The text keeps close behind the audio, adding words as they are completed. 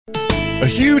A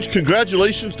huge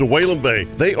congratulations to Whalen Bay.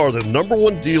 They are the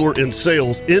 #1 dealer in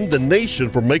sales in the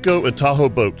nation for Mako and Tahoe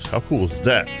boats. How cool is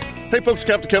that? Hey folks,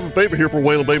 Captain Kevin Faber here for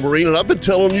Whalen Bay Marine, and I've been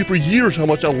telling you for years how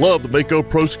much I love the Mako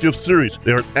Pro Skiff series.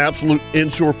 They're an absolute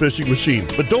inshore fishing machine.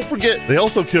 But don't forget, they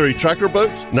also carry tracker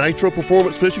boats, Nitro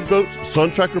Performance fishing boats,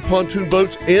 Sun Tracker pontoon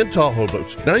boats, and Tahoe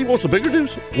boats. Now you want some bigger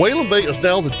news? Whalen Bay is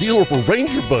now the dealer for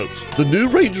Ranger boats. The new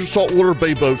Ranger saltwater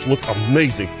bay boats look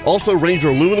amazing. Also Ranger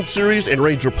aluminum series and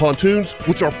Ranger pontoons,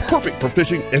 which are perfect for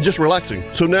fishing and just relaxing.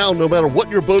 So now, no matter what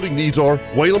your boating needs are,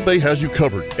 Whalen Bay has you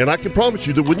covered. And I can promise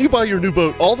you that when you buy your new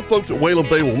boat, all the folks at Whalen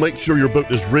Bay will make sure your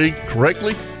boat is rigged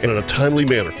correctly and in a timely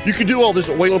manner. You can do all this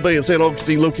at Whalen Bay in St.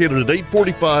 Augustine, located at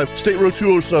 845 State Road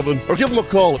 207, or give them a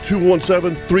call at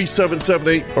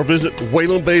 217-3778, or visit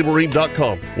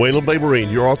WhalenBayMarine.com. Whalen Bay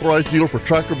Marine, your authorized dealer for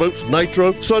tracker boats,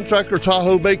 Nitro, Sun Tracker,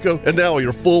 Tahoe, Mako, and now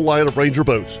your full line of Ranger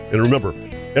boats. And remember,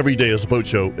 every day is a boat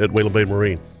show at Whalen Bay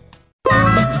Marine.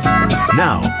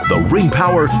 Now, the Ring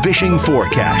Power Fishing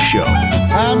Forecast Show.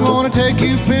 I'm gonna take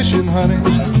you fishing, honey.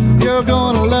 You're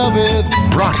gonna love it.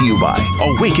 Brought to you by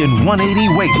Awaken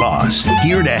 180 Weight Loss.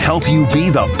 Here to help you be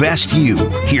the best you.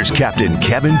 Here's Captain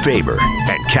Kevin Faber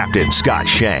and Captain Scott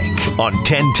Shank on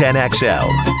 1010XL.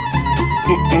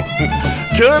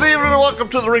 Good evening and welcome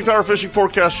to the Ring Power Fishing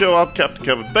Forecast Show. I'm Captain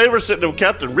Kevin Faber, sitting with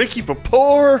Captain Ricky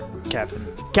Papore.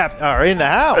 In the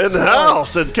house. In the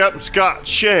house, and Captain Scott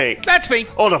Shank. That's me.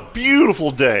 On a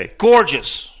beautiful day.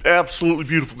 Gorgeous. Absolutely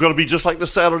beautiful. Going to be just like the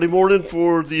Saturday morning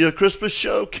for the Christmas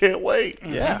show. Can't wait.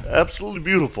 Yeah. Absolutely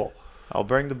beautiful. I'll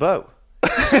bring the boat.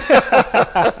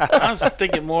 I was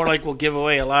thinking more like we'll give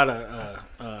away a lot of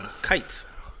kites.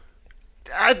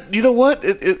 You know what?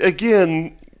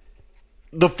 Again,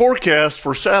 the forecast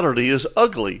for Saturday is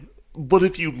ugly. But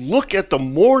if you look at the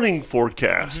morning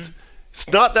forecast, it's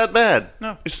not that bad.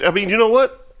 No. You know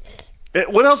what?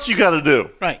 What else you got to do?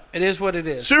 Right. It is what it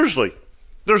is. Seriously.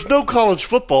 There's no college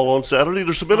football on Saturday.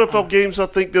 There's some NFL games, I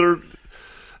think, that are...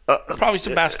 Probably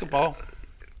some basketball.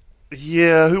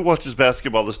 Yeah, who watches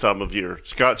basketball this time of year?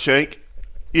 Scott Shank?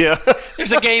 Yeah.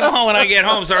 There's a game home when I get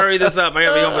home, so hurry this up. I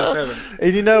got to be home by 7.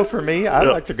 And you know, for me, I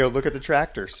like to go look at the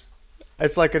tractors.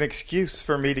 It's like an excuse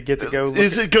for me to get to go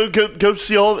look. Go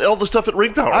see all the stuff at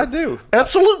Ring Power? I do.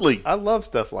 Absolutely. I love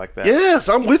stuff like that. Yes,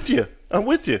 I'm with you.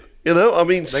 You know,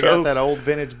 They got that old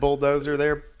vintage bulldozer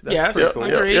there. That's pretty cool.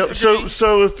 Agreed.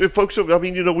 So if folks,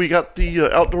 we got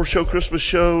the Outdoor Show Christmas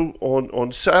show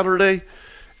on Saturday,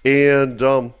 and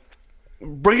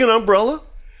bring an umbrella.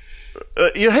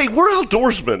 Hey, we're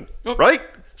outdoorsmen, right?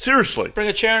 Seriously. Bring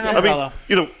a chair and an umbrella.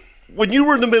 When you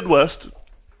were in the Midwest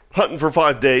hunting for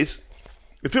 5 days,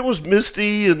 if it was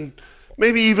misty and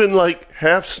maybe even like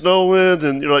half snowing,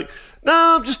 and you're like,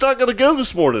 no, I'm just not going to go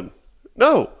this morning.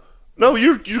 No,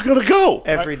 you're going to go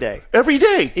every day. Every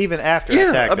day, even after.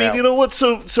 Yeah, you know what?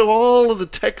 So all of the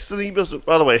texts and emails.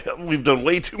 By the way, we've done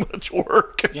way too much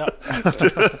work. Yep.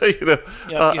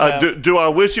 Do I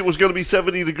wish it was going to be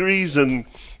 70 degrees and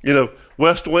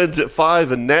west winds at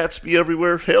 5 and gnats be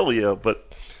everywhere? Hell yeah!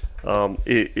 But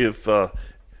if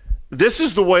this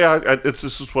is the way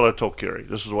this is what I told Carrie.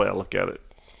 This is the way I look at it.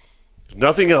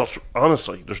 Nothing else,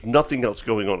 honestly. There's nothing else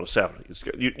going on Saturday.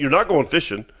 You're not going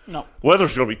fishing. No.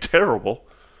 Weather's going to be terrible.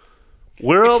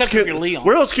 Where Except if you're Leon.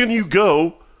 Where else can you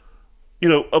go?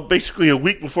 Basically a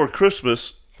week before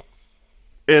Christmas,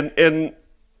 and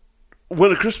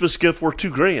win a Christmas gift worth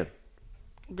 $2,000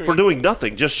 for doing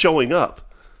nothing, just showing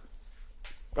up.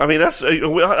 I mean,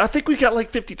 I think we got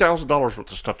like $50,000 worth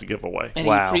of stuff to give away. And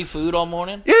eat free food all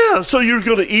morning. Yeah, so you're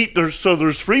going to eat.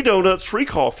 There's free donuts, free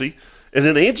coffee. And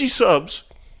then Angie Subs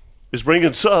is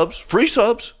bringing free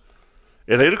subs,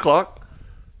 at 8 o'clock.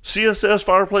 CSS,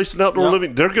 Fireplace and Outdoor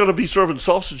Living, they're going to be serving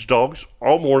sausage dogs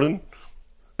all morning.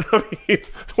 I mean,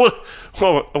 what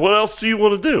else do you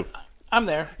want to do? I'm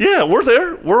there. Yeah, we're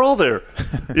there. We're all there.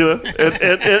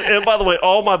 And by the way,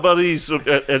 all my buddies,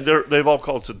 and they've all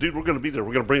called and said, dude, we're going to be there.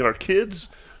 We're going to bring our kids.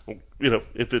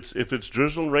 If it's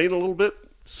drizzling rain a little bit,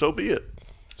 so be it.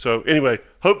 So anyway,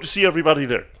 hope to see everybody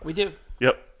there. We do.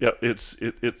 Yep. It's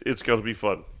going to be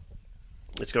fun.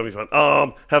 It's going to be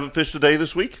fun. Haven't fished a day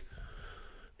this week.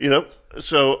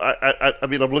 So I'm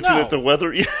looking at the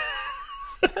weather.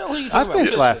 I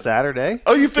fished last Saturday.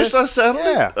 Oh, you fished last Saturday?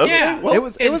 Yeah. Okay. Yeah. Well,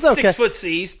 it was okay. 6 foot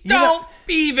seas. Don't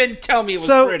even tell me it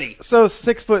was pretty. So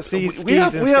 6 foot seas. We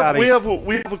have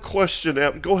a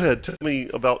question. Go ahead. Tell me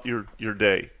about your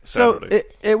day. Saturday. So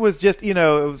it was just it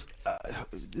was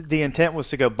the intent was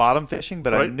to go bottom fishing,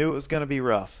 but I knew it was going to be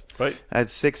rough. Right. I had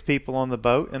 6 people on the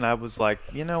boat, and I was like,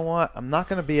 you know what? I'm not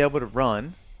going to be able to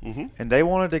run. Mm-hmm. And they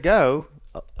wanted to go.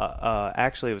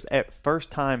 Actually, it was first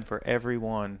time for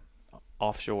everyone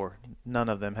offshore. None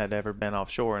of them had ever been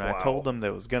offshore, and Wow. I told them that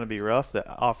it was going to be rough. That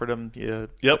I offered them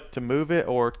Yep. to move it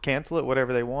or cancel it,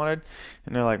 whatever they wanted.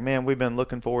 And they're like, "Man, we've been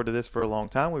looking forward to this for a long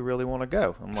time. We really want to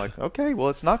go." I'm like, "Okay, well,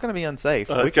 it's not going to be unsafe.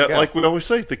 We can go." Like we always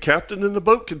say, the captain in the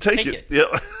boat can take it.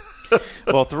 Yeah.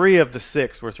 Well, 3 of the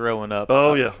 6 were throwing up.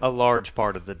 Oh, yeah. a large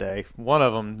part of the day. One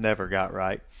of them never got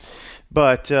right,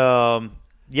 but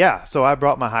yeah. So I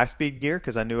brought my high-speed gear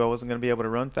because I knew I wasn't going to be able to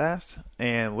run fast,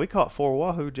 and we caught 4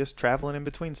 wahoo just traveling in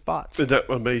between spots Isn't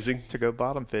that amazing? to go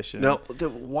bottom fishing. Now,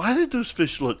 why did those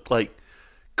fish look like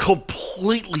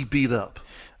completely beat up?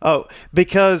 Oh,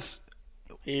 because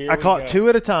Here I we caught go. 2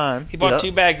 at a time. He bought Yeah.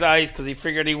 2 bags of ice because he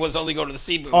figured he was only going to the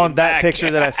sea. On that picture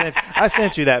that I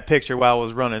sent you that picture while I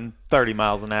was running 30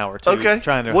 miles an hour too, Okay.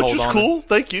 trying to Which hold was on cool.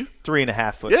 Thank you.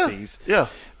 3.5 foot Yeah. seas. Yeah.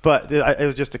 But it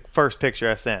was just the first picture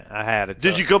I sent. I had it.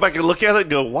 Did you go back and look at it and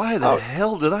go, why the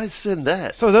hell did I send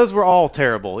that? So those were all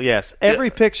terrible. Yes, every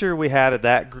picture we had of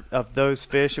of those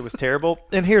fish, it was terrible.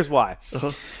 And here's why: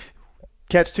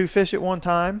 catch 2 fish at one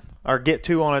time, or get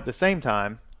 2 on at the same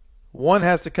time. One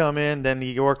has to come in, then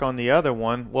you work on the other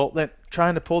one. Well, then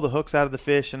trying to pull the hooks out of the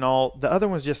fish and all. The other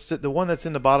one's just the one that's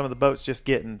in the bottom of the boat's just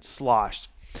getting sloshed.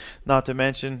 Not to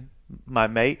mention my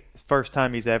mate, first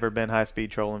time he's ever been high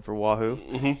speed trolling for wahoo.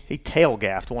 He tail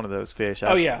gaffed one of those fish.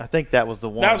 Oh, yeah. I think that was the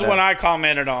one. That was the one I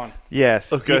commented on.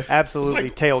 Yes. Okay. He absolutely It's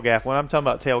like- tail gaff. When I'm talking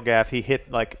about tail gaff, he hit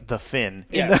like the fin.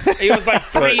 Yeah, he was like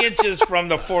 3 inches from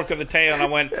the fork of the tail, and I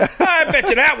went, I bet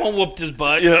you that one whooped his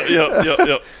butt.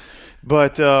 Yeah.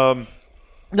 But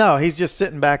no, he's just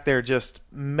sitting back there just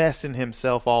messing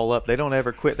himself all up. They don't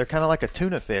ever quit. They're kind of like a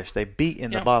tuna fish. They beat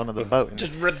in the Yeah. bottom of the boat.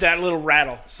 Just that little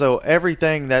rattle. So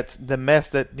everything that's the mess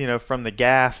that, from the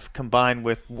gaff combined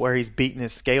with where he's beating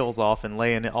his scales off and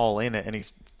laying it all in it, and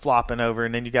he's flopping over,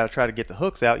 and then you got to try to get the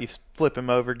hooks out. You flip him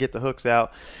over, get the hooks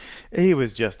out. He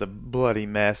was just a bloody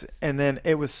mess. And then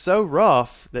it was so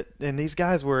rough and these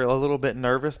guys were a little bit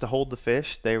nervous to hold the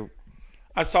fish.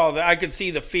 I saw that. I could see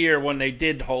the fear when they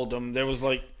did hold him. There was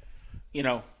like,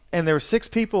 And there were 6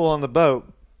 people on the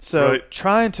boat. So Right.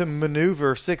 trying to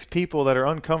maneuver 6 people that are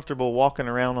uncomfortable walking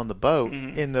around on the boat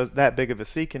in that big of a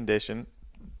sea condition,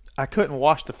 I couldn't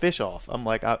wash the fish off. I'm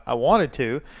like, I wanted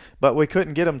to, but we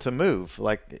couldn't get them to move.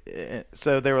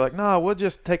 So they were like, no, we'll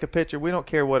just take a picture. We don't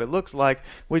care what it looks like.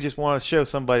 We just want to show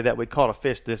somebody that we caught a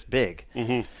fish this big.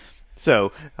 Mm-hmm.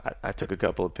 So I took a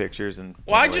couple of pictures.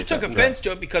 I just took offense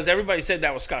to it because everybody said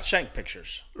that was Scott Shank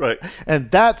pictures. Right.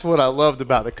 And that's what I loved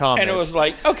about the comments. And it was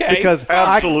like, okay. because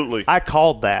Absolutely. I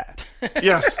called that.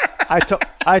 Yes. I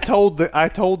told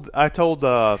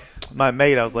my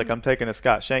mate, I was like, I'm taking a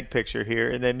Scott Shank picture here,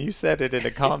 and then you said it in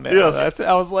a comment. Yeah.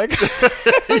 I was like,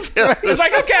 It's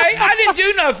like, okay, I didn't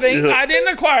do nothing. Yeah. I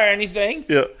didn't acquire anything.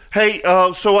 Yeah. Hey,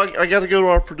 so I got to go to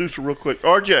our producer real quick.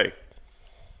 RJ.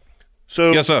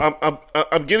 So Yes, sir.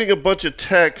 I'm getting a bunch of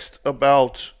text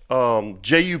about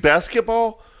JU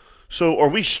basketball. So are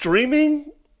we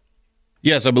streaming?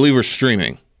 Yes, I believe we're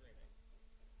streaming.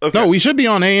 Okay. No, we should be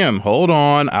on AM. Hold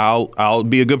on, I'll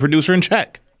be a good producer and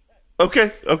check.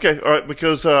 Okay. All right.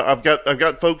 Because I've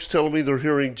got folks telling me they're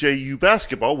hearing JU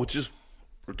basketball, which is,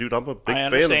 dude, I'm a big I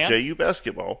fan of understand. JU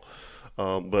basketball.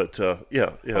 But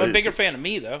yeah. I'm a bigger fan of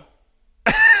me, though.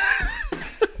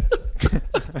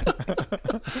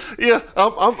 Yeah,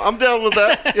 I'm down with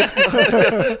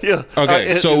that. Yeah.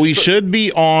 Okay, so we should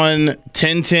be on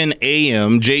 10:10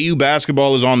 AM. JU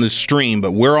basketball is on the stream,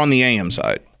 but we're on the AM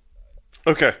side.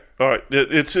 Okay. All right.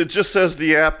 It just says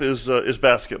the app is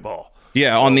basketball.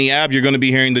 Yeah, on the app you're going to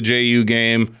be hearing the JU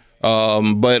game.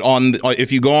 But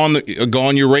if you go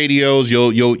on your radios,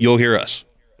 you'll hear us.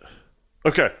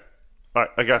 Okay. All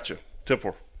right. I got you.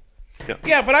 10-4.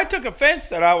 Yeah, but I took offense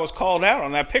that I was called out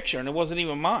on that picture, and it wasn't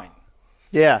even mine.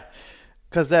 yeah,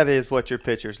 because that is what your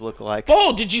pictures look like.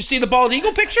 Bull, did you see the bald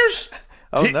eagle pictures?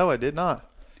 Oh, no, I did not.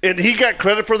 And he got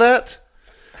credit for that,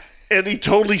 and he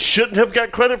totally shouldn't have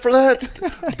got credit for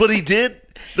that, but he did.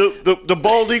 The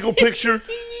bald eagle picture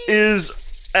is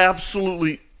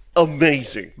absolutely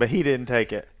amazing. But he didn't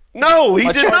take it. No,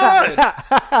 he did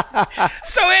not.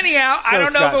 So anyhow, I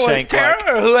don't know if Scott it was Shank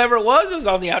Tara or whoever it was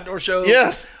on the Outdoor Show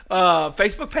Yes.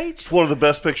 Facebook page. It's one of the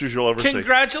best pictures you'll ever see.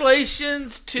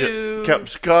 Congratulations to Captain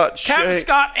Scott Shank.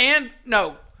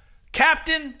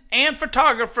 Captain and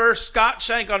photographer Scott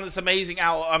Shank on this amazing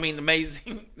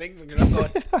amazing thing.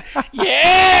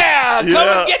 Yeah, come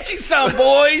Yeah. and get you some,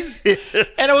 boys.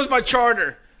 And it was my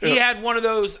charter. He had one of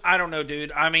those. I don't know,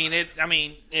 dude.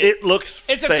 It looks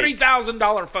It's a fake.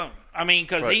 $3,000 phone.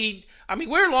 Because Right.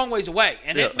 we're a long ways away,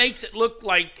 and Yeah. it makes it look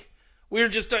like we're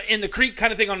just in the creek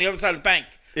kind of thing on the other side of the bank.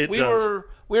 It we does.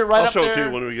 were right I'll up show there. it to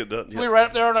you when we get done. Yeah. We were right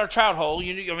up there on our trout hole.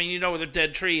 You know where the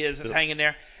dead tree is. It's hanging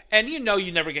there, and you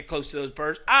never get close to those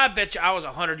birds. I bet you I was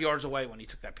 100 yards away when he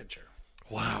took that picture.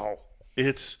 Wow.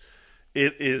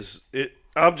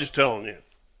 I'm just telling you.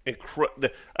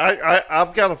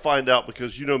 I've got to find out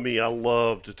because you know me, I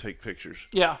love to take pictures.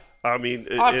 Yeah. I mean,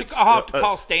 I'll have to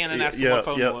call Stan and ask him what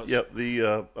phone it was. Yeah,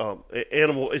 the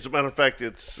animal. As a matter of fact,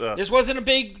 it's this wasn't a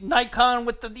big Nikon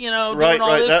with the doing all Right,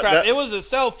 this crap. that- It was a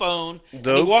cell phone. And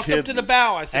No he walked up to kidding. the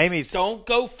bow. I said, Amy's- "Don't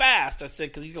go fast." I said,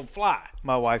 "Because he's gonna fly."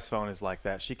 My wife's phone is like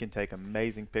that. She can take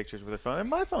amazing pictures with her phone, and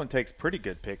my phone takes pretty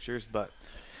good pictures. But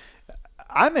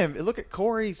look at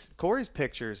Corey's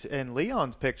pictures and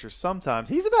Leon's pictures. Sometimes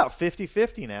he's about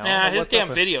 50-50 now. I don't Nah, know his what's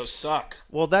damn up. videos suck.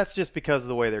 Well, that's just because of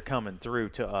the way they're coming through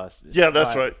to us. Yeah,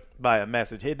 that's right. By a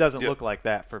message, it doesn't look like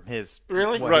that from his.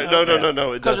 Really? what right. he's- No. It Because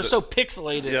they're doesn't. so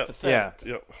piculated. Yeah. It's pathetic.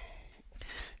 Yeah, Yeah.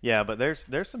 yeah, but there's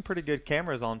some pretty good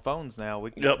cameras on phones now.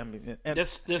 Yep. I mean, and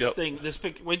This Yep. thing, this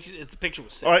picture, the picture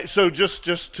was sick. All right. So just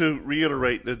to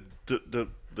reiterate, the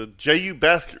JU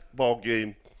basketball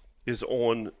game is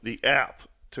on the app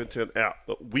 1010 app,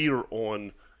 but we are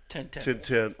on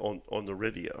 1010 on the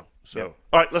radio. So Yep.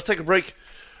 all right, let's take a break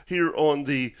here on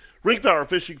the Ring Power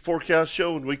Fishing Forecast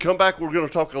Show. When we come back, we're going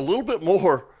to talk a little bit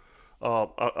more.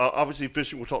 Obviously,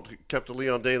 fishing. We'll talk to Captain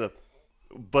Leon Dana,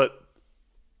 but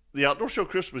the Outdoor Show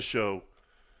Christmas Show.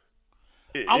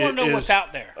 I want to know what's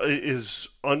out there. Is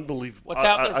unbelievable. What's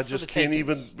out there I for just the can't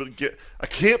takings? even begin. I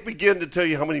can't begin to tell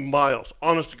you how many miles,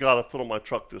 honest to God, I've put on my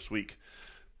truck this week,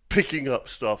 picking up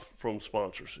stuff from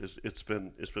sponsors. It's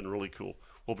been really cool.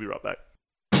 We'll be right back.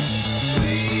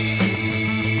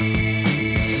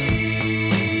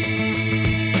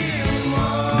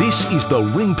 This is the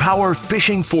Ring Power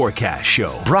Fishing Forecast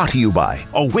Show, brought to you by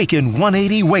Awaken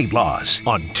 180 Weight Loss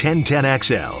on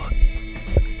 1010XL.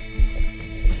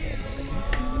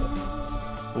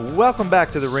 welcome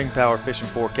back to the Ring Power Fishing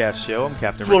Forecast Show. I'm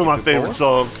Captain It's one of my Ricky favorite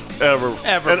Dufour. songs ever.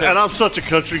 Ever. And I'm such a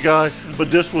country guy, but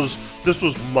this was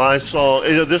my song.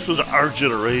 This was our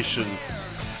generation.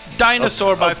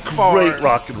 Dinosaur by of far. great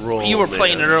rock and roll. You were man.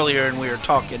 playing it earlier, and we were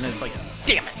talking. And it's like,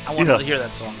 damn it, I wanted Yeah. to hear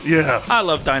that song. Yeah. I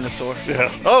love Dinosaur.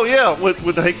 Yeah. Oh yeah, with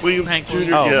Hank Williams Hank Jr.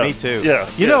 Williams. Oh, yeah. me too. Yeah.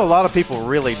 You yeah. know, a lot of people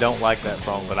really don't like that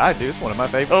song, but I do. It's one of my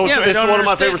favorites. Oh, Yeah, it's they don't one of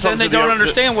my understand- favorite songs. Then they of the don't year.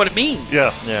 understand what it means.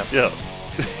 Yeah. Yeah. Yeah.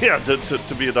 Yeah.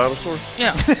 To be a dinosaur.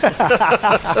 Yeah.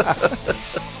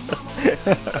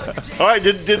 All right.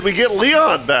 Did we get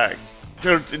Leon back?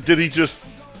 Or did he just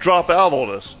drop out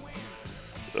on us?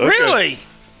 Okay. Really?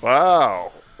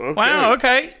 Wow. Okay. Wow.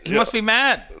 Okay. He Yeah. must be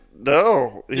mad.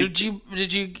 No. Did you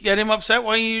get him upset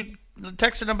while you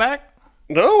texted him back?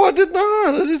 No, I did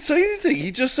not. I didn't say anything.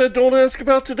 He just said, "Don't ask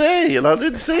about today," and I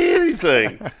didn't say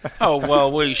anything. Oh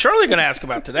well, we're surely going to ask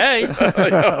about today.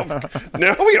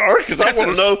 Now we are, because I That's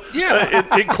want to know.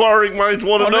 yeah. Inquiring minds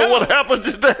want to Oh, know no. what happened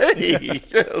today.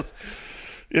 Yes.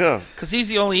 Yeah. Because he's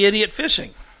the only idiot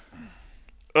fishing.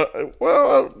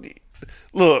 Well,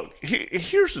 look.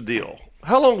 Here's the deal.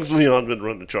 How long has Leon been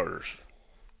running charters?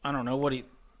 I don't know what he.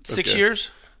 6 Okay.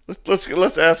 years.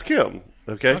 Let's ask him.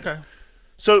 Okay. Okay.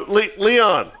 So,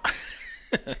 Leon.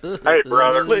 Hey,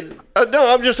 brother. No,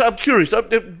 I'm curious. I'm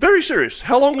very serious.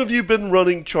 How long have you been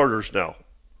running charters now?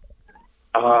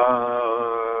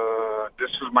 This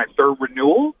is my third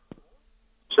renewal.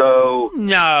 So,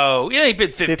 No, it ain't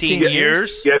been 15 15 years.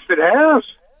 years? yes, it has.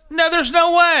 No, there's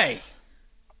no way.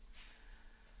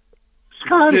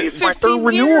 Scotty, it's my 15 third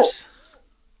renewal. years.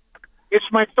 It's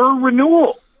my third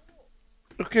renewal.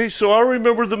 Okay, so I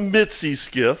remember the Mitzi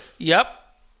skiff. Yep.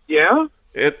 Yeah?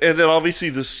 And then obviously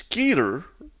the Skeeter.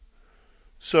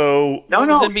 So, No, What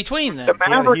was no. in between then? The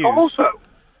Maverick Hughes. also.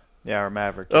 Yeah, or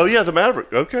Maverick. oh yeah, the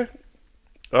Maverick. Okay.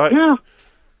 All right. Yeah.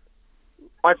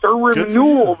 My third Good for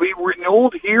renewal you. will be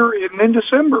renewed here in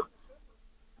December.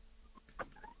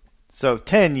 So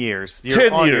 10 years. You're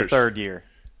 10 on your years. third year.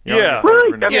 Yeah. You're on your third Right,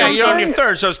 renewal. that's Yeah, what I'm you're on your saying.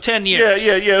 third, so it's 10 years.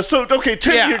 Yeah. So, okay,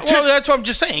 10 Yeah, years. well, that's what I'm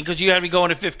just saying, because you had me going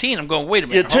to 15. I'm going, wait a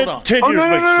Yeah, minute, 10, hold on. 10 Oh, years no,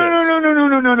 no, makes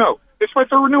no, sense. no. It's my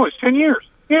third renewal. It's 10 years.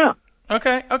 Yeah.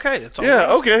 Okay, that's all. Yeah,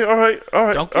 I'm okay, all right.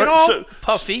 Don't get all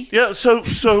puffy. Yeah,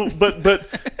 but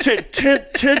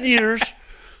 10 years.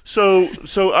 So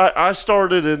I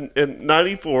started in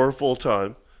 94 full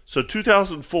time. So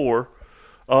 2004,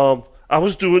 I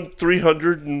was doing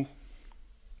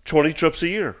 320 trips a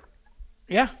year.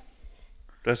 Yeah.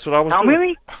 That's what I was How doing.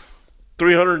 many?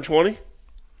 320.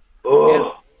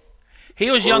 Oh. He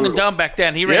was young and dumb back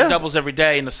then. He ran Yeah. doubles every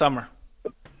day in the summer.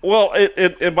 Well,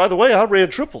 and by the way, I ran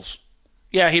triples.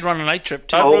 Yeah, he'd run a night trip,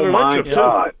 too. I ran Oh, a night my trip, too.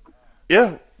 God.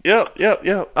 Yeah.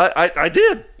 I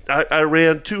did. I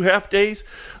ran 2 half days.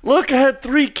 Look, I had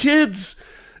 3 kids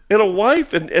and a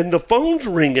wife, and the phone's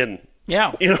ringing.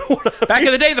 Yeah. You know what I Back mean?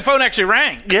 in the day, the phone actually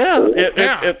rang. Yeah,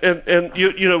 Yeah. and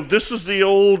you know, this is the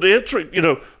old entering,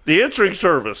 the entering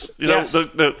service. Yes.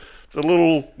 The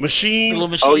little machine. The little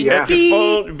machine. Oh, yeah. at your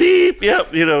phone, beep.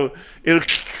 Yep.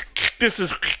 This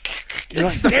is.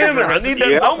 Damn it! I need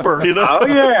that number. Oh,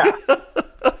 yeah.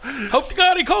 Hope to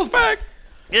God he calls back.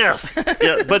 Yes.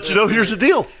 Yeah. But here's the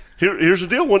deal. Here's the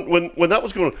deal. When that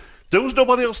was going, there was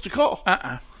nobody else to call.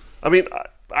 I mean,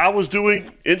 I was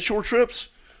doing inshore trips.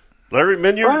 Larry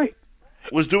Minier Right.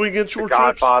 was doing inshore The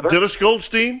trips. Godfather. Dennis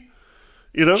Goldstein.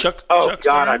 Chuck God, I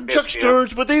Stearns. missed Chuck him.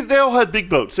 Stearns, but they all had big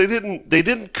boats. They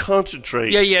didn't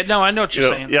concentrate. Yeah. No, I know what you're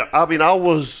saying. Yeah, I mean, I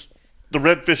was the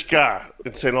redfish guy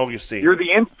in St. Augustine. You're the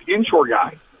inshore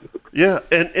guy. Yeah,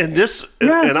 and this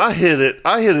Yeah. and I hit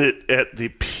it at the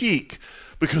peak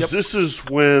because this is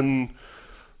when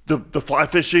the fly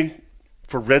fishing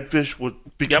for redfish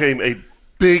became a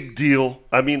big deal.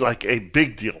 I mean, like a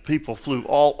big deal. People flew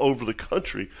all over the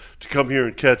country to come here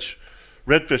and catch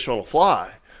redfish on a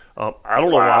fly. I don't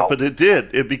know why, Wow. but it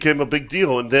did. It became a big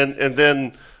deal, and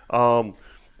then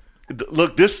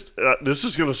look, this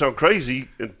is going to sound crazy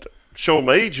and show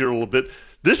my age here a little bit.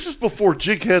 This is before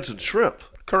jig heads and shrimp.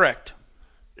 Correct.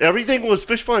 Everything was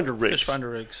fish finder rigs. Fish finder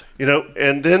rigs.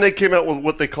 And then they came out with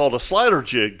what they called a slider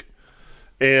jig,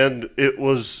 and it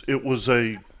was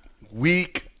a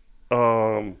weak.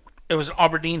 It was an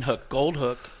Aberdeen hook, gold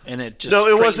hook, and it just No,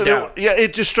 it wasn't. out.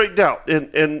 It just straightened out,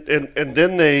 and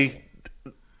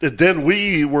then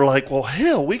we were like, well,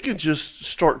 hell, we can just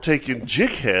start taking jig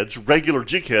heads, regular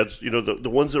jig heads, the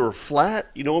ones that are flat.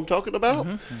 You know what I'm talking about?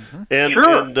 And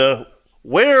Sure. and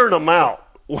wearing them out,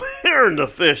 wearing the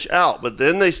fish out. But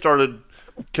then they started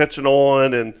catching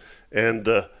on,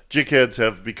 and jig heads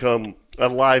have become a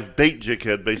live bait jig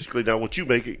head basically now. What you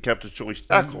make it, Captain's Choice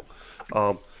tackle.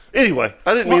 Anyway,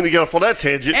 I didn't mean to get off on that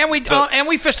tangent. And but-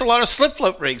 we fished a lot of slip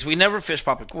float rigs. We never fished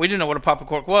popper. We didn't know what a popper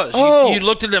cork was. Oh. You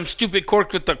looked at them stupid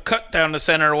corks with the cut down the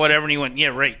center or whatever, and you went, "Yeah,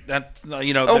 right." That Oh,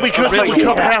 the because they would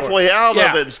original come popper halfway out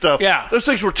Yeah. of it and stuff. Yeah. Those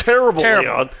things were terrible, Terrible.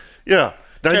 Leon. Yeah.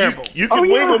 Now Terrible. you could Oh,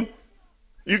 wing yeah. them.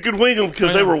 You could wing them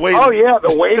because they were weighted. Oh, yeah,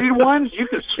 the weighted ones, you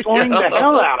could swing the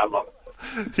hell out of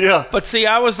them. Yeah. But see,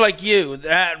 I was like you.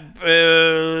 That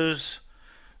was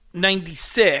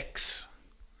 96,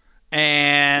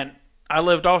 and I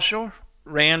lived offshore.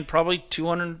 Ran probably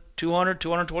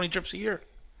 220 trips a year.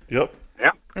 Yep.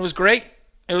 Yeah. It was great.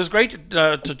 It was great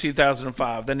to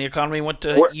 2005. Then the economy went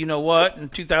to What- you-know-what in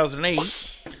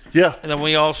 2008. Yeah. And then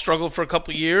we all struggled for a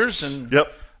couple of years, and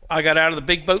Yep. I got out of the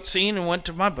big boat scene and went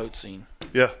to my boat scene.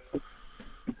 Yeah.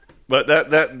 But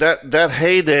that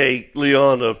heyday,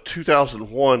 Leon, of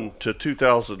 2001 to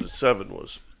 2007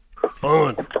 was unreal.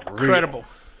 Incredible.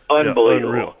 Yeah, Unbelievable.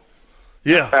 unreal.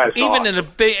 Yeah. That's Even awesome. in the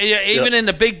big, in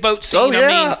the big boat scene. Oh,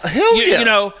 yeah. I mean, Hell yeah. You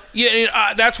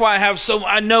know, that's why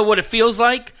I know what it feels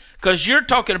like, because you're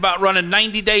talking about running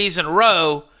 90 days in a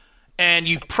row, and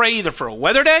you pray either for a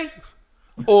weather day,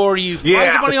 or you find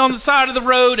Yeah. somebody on the side of the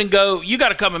road and go, "You got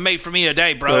to come and mate for me a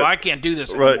day, bro. Right. I can't do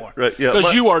this Right, anymore." right, yeah. Because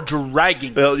My- you are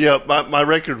dragging. Well, yeah, my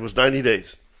record was 90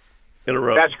 days in a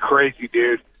row. That's crazy,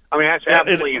 dude. I mean, that's Yeah,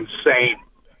 absolutely insane.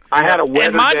 I had a weather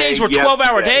And my day days were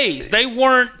 12-hour yesterday. days. They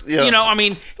weren't, Yeah. I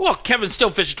mean, well, Kevin still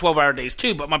fishes 12-hour days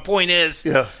too, but my point is,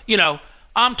 Yeah.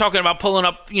 I'm talking about pulling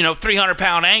up,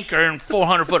 300-pound anchor and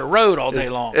 400-foot of road all day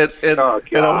long. and Oh,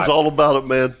 and I was God. all about it,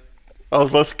 man. I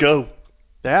was, let's go.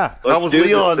 Yeah. I was do this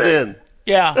Leon thing. then.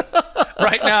 Yeah.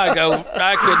 Right now I go,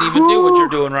 I couldn't even do what you're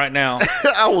doing right now.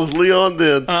 I was Leon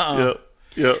then. Uh-uh.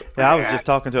 Yeah. Yeah, I was just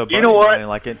talking to a buddy You know of what? mine,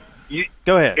 like it. You,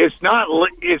 Go ahead. It's not.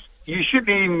 It's you shouldn't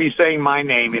even be saying my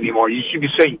name anymore. You should be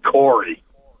saying Corey.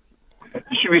 You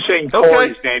should be saying Okay.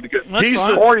 Corey's name because He's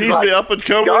fine. Corey's he's like the up and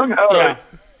comer. gung ho. Yeah.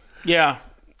 Yeah.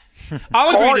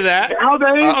 I'll agree to that.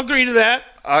 Nowadays, I'll agree to that.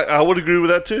 I would agree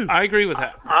with that too. I agree with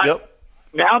that. Yep.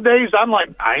 nowadays, I'm like,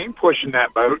 I ain't pushing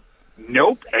that boat.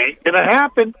 Nope, ain't gonna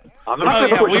happen. I'm not Oh, gonna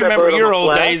yeah, push we that remember boat your on a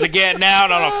old flat. days of getting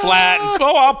out on a flat. And,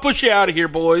 I'll push you out of here,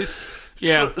 boys.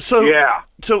 Yeah. So Yeah.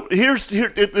 So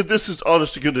this is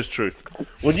honest to goodness truth.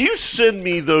 When you send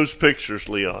me those pictures,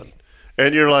 Leon,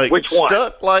 and you're like Which one?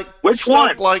 stuck like Which stuck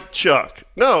one? like Chuck.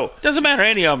 No, Doesn't matter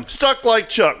any of them. stuck like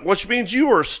Chuck, which means you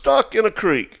are stuck in a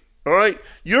creek. All right,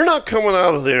 you're not coming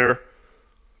out of there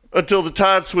until the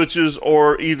tide switches,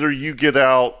 or either you get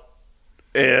out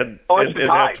and it's the have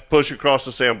tide. to push across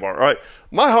the sandbar. All right,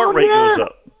 my heart Oh, rate yeah. goes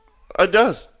up. It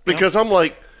does because I'm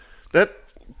like that.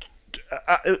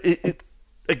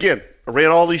 Again, I ran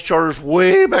all these charters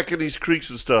way back in these creeks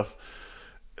and stuff.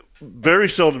 Very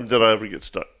seldom did I ever get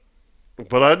stuck.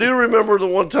 But I do remember the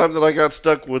one time that I got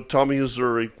stuck with Tommy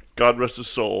Uzuri, God rest his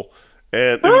soul,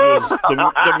 and it was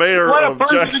the mayor What a of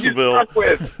person to get Jacksonville. stuck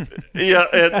with. Yeah,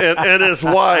 and his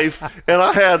wife, and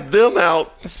I had them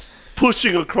out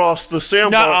pushing across the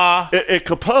sandbar Nuh-uh. at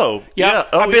Capo. Yeah,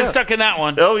 Oh, I've been yeah. stuck in that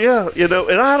one. Oh yeah,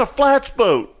 and I had a flats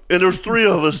boat, and there's 3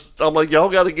 of us. I'm like, y'all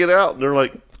got to get out, and they're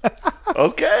like,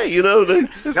 okay, This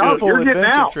is No, a full you're getting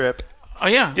adventure out. trip. Oh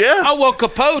yeah. Yes. Oh well,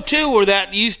 Capo too, where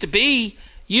that used to be.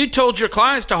 You told your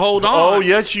clients to hold on. Oh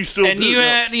yes, you still And do. you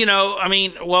yeah. had,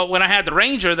 when I had the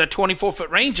Ranger, the 24-foot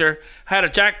Ranger, had a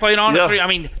jack plate on Yeah. it. I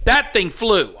mean, that thing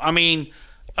flew. I mean,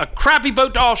 a crappy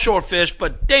boat to offshore fish,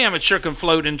 but damn, it sure can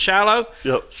float in shallow.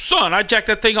 Yep. Son, I jacked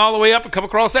that thing all the way up and come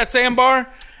across that sandbar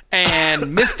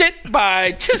and missed it by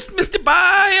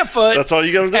a foot. That's all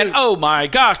you got to do. And oh my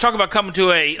gosh, talk about coming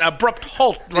to a abrupt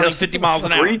halt running Yes. 50 miles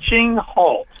an hour. Reaching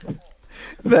halt.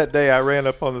 That day I ran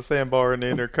up on the sandbar in the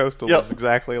intercoastal Yep. was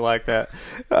exactly like that.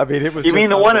 I mean, it was. You just mean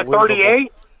the one at unbelievable.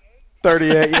 38?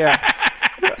 38, yeah.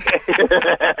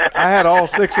 I had all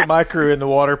 6 of my crew in the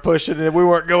water pushing, and we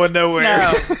weren't going nowhere.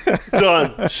 No.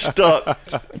 Done, stuck,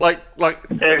 like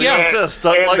Yeah.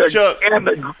 stuck like Chuck.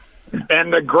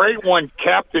 And the great one,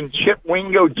 Captain Chip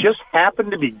Wingo, just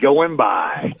happened to be going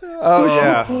by. Oh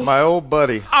yeah, my old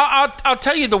buddy. I'll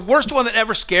tell you the worst one that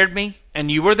ever scared me, and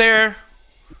you were there,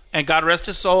 and God rest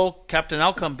his soul, Captain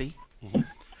Alcumby. Mm-hmm.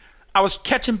 I was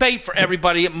catching bait for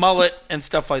everybody at Mullet and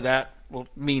stuff like that. Well,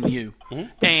 me and you.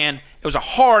 Mm-hmm. And it was a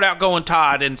hard outgoing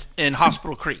tide in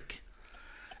Hospital Creek.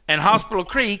 And Hospital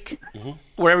Creek, Mm-hmm.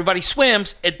 where everybody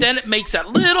swims, then it makes that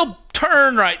little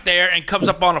turn right there and comes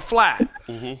up on a flat.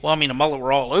 Mm-hmm. Well, I mean, the mullet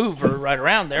were all over right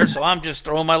around there, so I'm just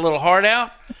throwing my little heart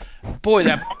out. Boy,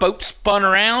 that boat spun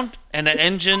around, and that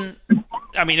engine,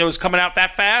 I mean, it was coming out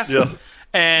that fast. Yeah.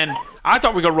 And I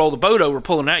thought we were going to roll the boat over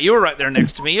pulling out. You were right there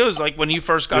next to me. It was like when you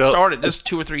first got Yep. started. This is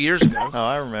 2 or 3 years ago. Oh,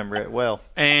 I remember it well.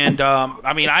 And,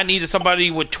 I mean, I needed somebody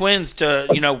with twins to,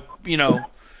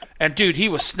 and dude, he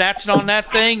was snatching on that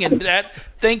thing, and that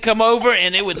thing come over,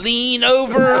 and it would lean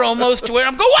over almost to where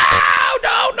I'm going,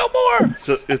 wow, no more.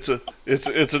 It's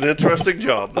an interesting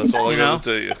job. That's all I got to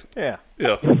tell you. Yeah.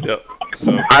 Yeah.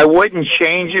 So I wouldn't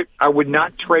change it. I would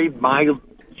not trade my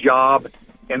job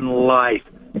in life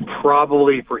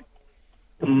probably for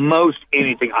most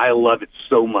anything. I love it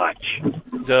so much.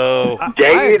 no,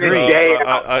 Day in agree. and day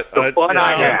I- out, the fun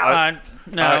I have.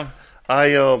 No,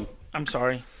 I'm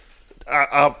sorry.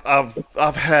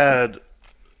 I've had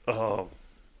the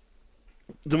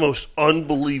most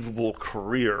unbelievable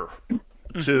career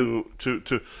to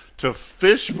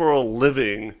fish for a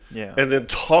living, Yeah. and then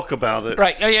talk about it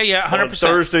Right, yeah, on 100%.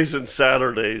 Thursdays and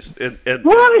Saturdays, and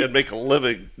Right. and make a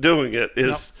living doing it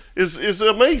is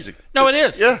amazing. No, it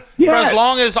is. Yeah. For as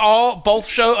long as both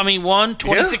show, I mean,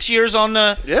 26 years on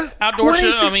the Yeah. outdoor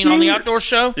show, I mean, on the outdoor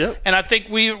show. Yep. And I think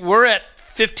we're at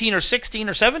 15 or 16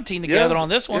 or 17 together on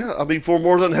this one. Yeah, I mean, for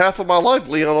more than half of my life,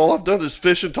 Leon, all I've done is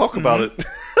fish and talk about it.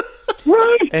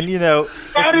 Right. And it's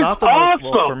That is not the most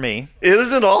well, awesome. for me.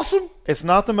 Isn't it awesome? It's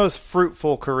not the most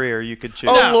fruitful career you could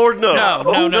choose Oh Lord, no,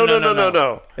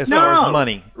 No. as far No. as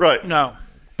money. Right. No.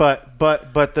 But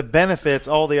the benefits,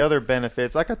 all the other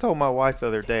benefits, like I told my wife the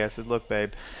other day, I said, look,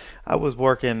 babe, I was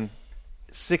working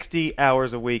 60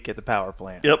 hours a week at the power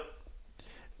plant. Yep.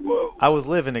 I was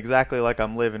living exactly like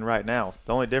I'm living right now.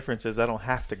 The only difference is I don't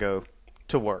have to go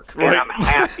to work. And I'm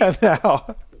happy.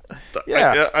 now,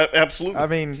 yeah. Absolutely. I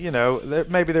mean,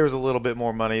 maybe there was a little bit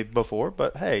more money before,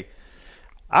 but hey,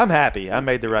 I'm happy. I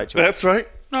made the right choice. That's right.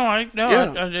 Yeah.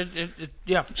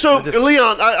 So, I just-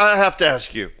 Leon, I have to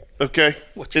ask you, okay?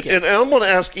 What you And, got? and I'm going to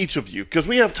ask each of you because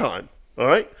we have time. All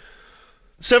right.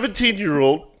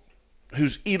 17-year-old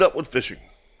who's eat up with fishing.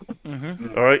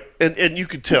 Mm-hmm. All right, and you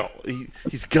can tell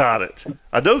he's got it.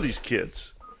 I know these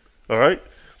kids. All right,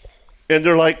 and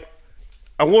they're like,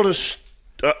 I want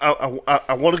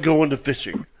to go into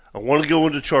fishing. I want to go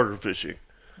into charter fishing.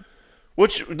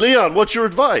 Leon? What's your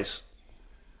advice?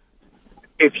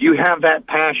 If you have that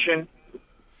passion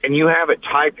and you have a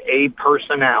type A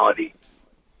personality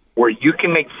where you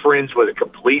can make friends with a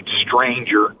complete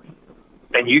stranger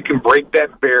and you can break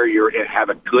that barrier and have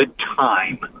a good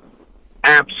time,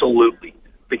 absolutely.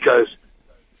 Because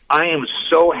I am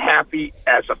so happy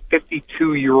as a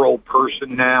 52-year-old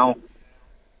person now.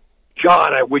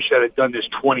 God, I wish I'd have done this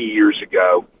 20 years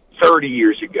ago, 30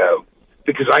 years ago,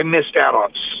 because I missed out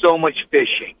on so much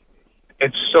fishing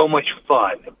and so much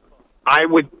fun. I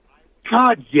would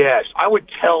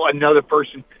tell another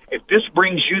person, if this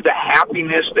brings you the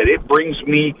happiness that it brings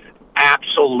me,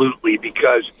 absolutely,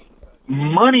 because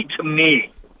money to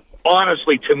me,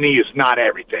 honestly, to me, is not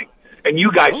everything. And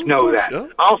you guys know that. yeah.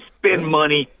 I'll spend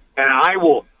money and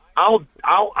I'll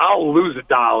lose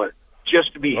 $1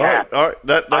 just to be All right, happy. all right.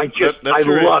 I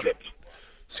love it.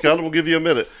 Scott, we'll give you a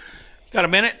minute. Got a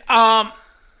minute? What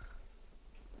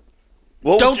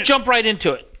would Don't you- jump right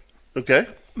into it. Okay.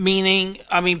 Meaning,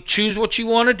 choose what you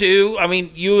want to do.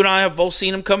 You and I have both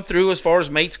seen them come through as far as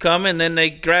mates come, and then they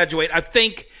graduate. I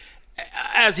think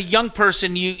as a young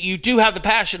person, you do have the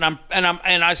passion,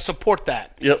 and I support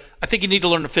that. Yep. I think you need to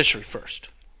learn the fishery first.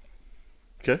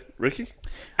 Okay. Ricky?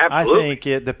 Absolutely. I think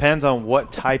it depends on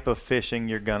what type of fishing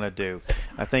you're going to do.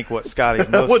 I think what Scotty's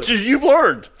most... What you've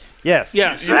learned. Yes.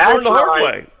 Yes, You've learned the hard right.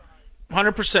 way.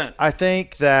 100%. I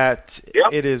think that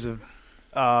Yep. it is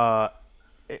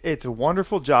it's a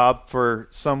wonderful job for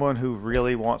someone who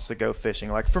really wants to go fishing.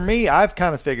 Like for me, I've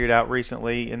kind of figured out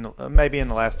recently, maybe in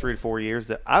the last 3 to 4 years,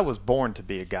 that I was born to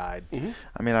be a guide.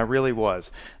 I mean, I really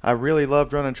was. I really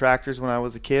loved running tractors when I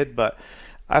was a kid, but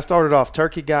I started off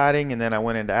turkey guiding, and then I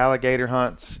went into alligator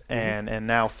hunts and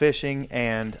now fishing,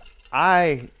 and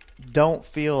I don't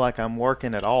feel like I'm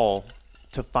working at all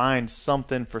to find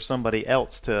something for somebody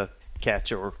else to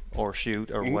catch or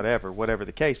shoot or whatever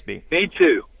the case be. Me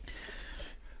too.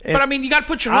 But you got to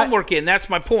put your homework in. That's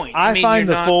my point. I find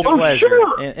you're the not- full Oh, pleasure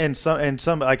sure. in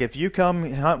some like if you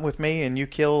come hunt with me and you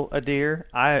kill a deer,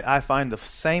 I find the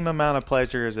same amount of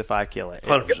pleasure as if I kill it.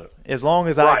 100%. As long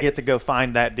as I Right. get to go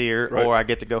find that deer Right. or I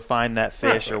get to go find that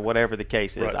fish or whatever the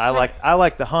case is. Right. I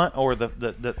like the hunt or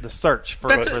the search for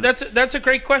That's a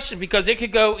great question because it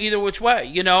could go either which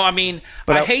way.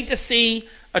 But I I- hate to see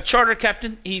a charter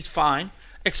captain. He's fine,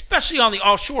 especially on the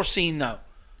offshore scene, though.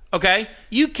 Okay,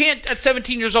 you can't at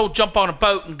 17 years old jump on a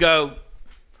boat and go.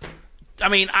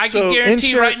 I can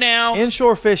guarantee right now.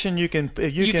 inshore fishing you can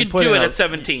put do in it a- at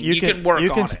 17. You can work You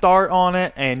on can it. start on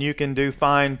it and you can do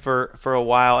fine for a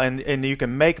while and you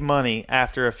can make money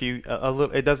after a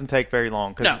little. It doesn't take very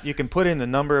long because No. you can put in the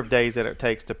number of days that it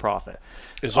takes to profit.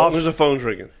 As long as the phone's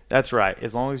ringing. That's right.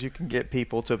 As long as you can get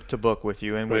people to book with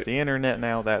you, and Right. with the internet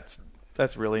now, that's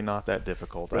really not that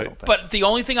difficult. I Right. don't think. But the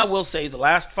only thing I will say, the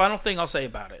last final thing I'll say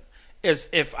about it, is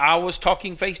if I was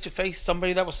talking face to face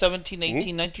somebody that was 17,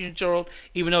 18, 19 years old,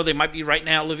 even though they might be right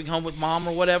now living home with mom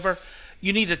or whatever,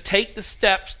 you need to take the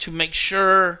steps to make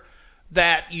sure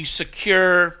that you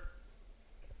secure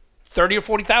 $30,000 or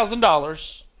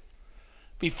 $40,000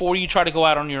 before you try to go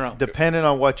out on your own. Depending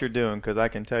on what you're doing, because I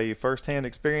can tell you firsthand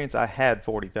experience, I had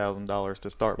 $40,000 to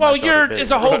start. Well, my charter it's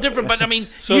business. a whole different. But you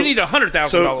need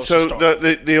 $100,000 So to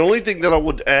start. the only thing that I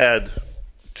would add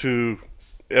to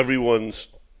everyone's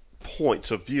points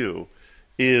of view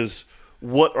is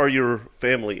what are your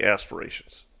family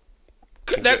aspirations?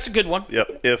 That's a good one.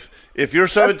 Yep. If you're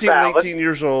 17, valid. 18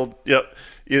 years old, yep.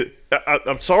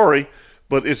 I'm sorry,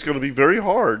 but it's going to be very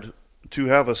hard to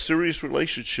have a serious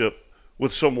relationship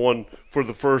with someone for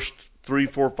the first 3,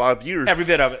 4, 5 years. Every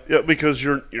bit of it. Yeah, because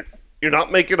you're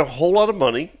not making a whole lot of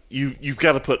money. You've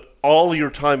got to put all your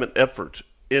time and effort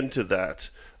into that.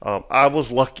 I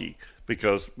was lucky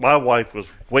because my wife was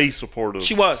way supportive.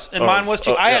 She was, and mine was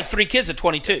too. I yeah. had 3 kids at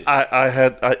 22.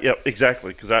 Yeah,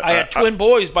 exactly. Because I had twin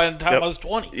boys by the time I was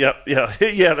 20. Yep,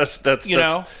 yeah. That's You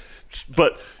know?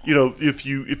 But if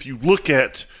you look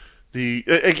at the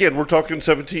again, we're talking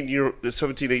 17,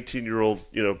 18-year-old,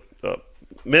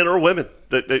 men or women,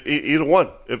 either one,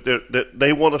 if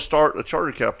they want to start a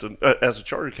charter captain as a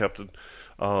charter captain,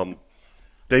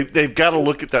 they've got to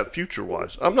look at that future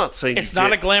wise. I'm not saying It's you not a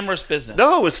can't. glamorous business.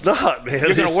 No, it's not, man. You're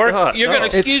going to It's work. not, You're no.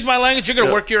 going to excuse my language. You're going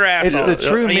to work your ass It's off. the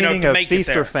true meaning to of make it feast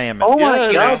or there. famine. Oh my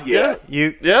Yeah, God, yeah.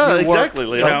 yeah. Yeah, you work- exactly,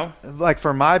 Leon. Like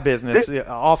for my business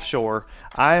offshore,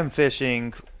 I am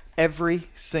fishing every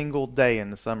single day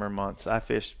in the summer months. I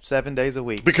fish 7 days a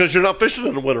week Because you're not fishing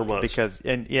in the winter months.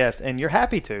 and you're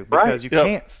happy to Right. because you Yep.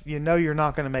 can't. You're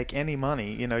not going to make any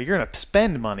money. You're going to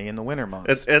spend money in the winter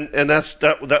months. And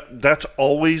that's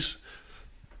always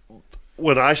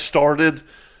when I started,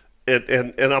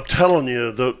 and I'm telling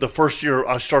you, the first year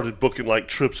I started booking like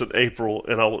trips in April,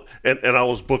 and I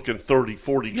was booking 30,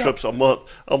 40 trips a month.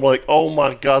 I'm like, oh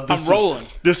my God, I'm rolling.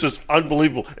 This is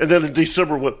unbelievable. And then in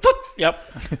December went, "Put," Yep.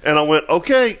 and I went,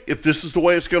 okay, if this is the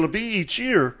way it's going to be each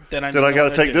year, Then I then know I got what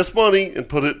to to take do. this money and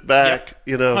put it back.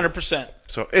 100%.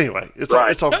 So anyway, it's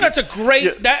Right. all No, good. that's a great.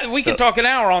 Yeah. That we can talk an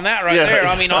hour on that right Yeah. there.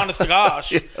 Honest to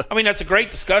gosh. That's a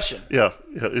great discussion. Yeah,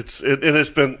 it's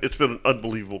been an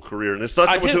unbelievable career, and it's not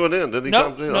I coming do. to an end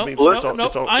anytime No, soon. no, I mean, no, it's all, no,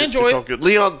 it's all, I enjoy it's it. all good.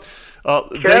 Leon,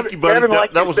 thank you, buddy. Kevin,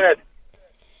 like that you was said,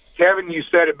 Kevin, you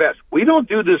said it best. We don't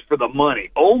do this for the money.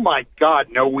 Oh my God,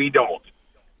 no, we don't.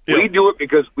 Yeah. We do it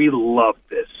because we love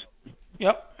this.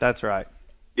 Yep. That's right.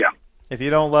 Yeah. If you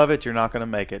don't love it, you're not going to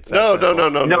make it. It's that no,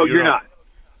 simple. No, you're not.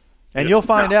 And you'll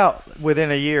find out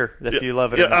within a year if you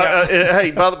love it Yeah, or not.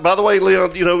 hey, by the way,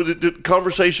 Leon, the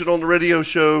conversation on the radio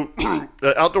show,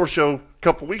 the outdoor show a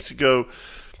couple weeks ago,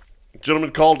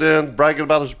 Gentleman called in bragging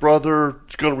about his brother.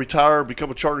 He's going to retire, become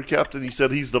a charter captain. He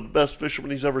said he's the best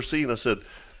fisherman he's ever seen. I said,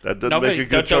 that doesn't make a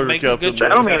good charter captain. That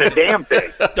don't mean a damn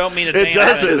thing. Don't mean a damn It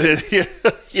doesn't. thing.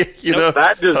 You know,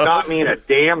 That does not mean a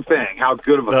damn thing. How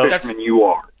good of a fisherman you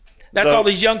are. That's all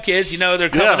these young kids, they're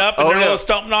coming up and they're a little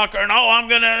stump knocker, and I'm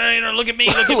gonna, look at me,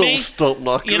 look at me, stump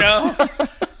knocker.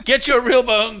 Get you a real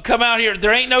boat and come out here.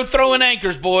 There ain't no throwing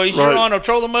anchors, boys. Right. You're on a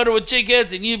trolling motor with jig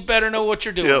heads, and you better know what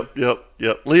you're doing.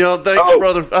 Yep. Leon, thanks,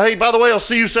 brother. Hey, by the way, I'll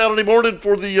see you Saturday morning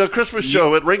for the Christmas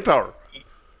show at Ring Power.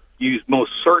 You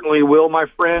most certainly will, my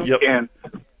friend. Yep. And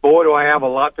boy, do I have a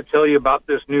lot to tell you about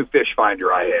this new fish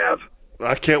finder I have.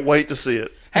 I can't wait to see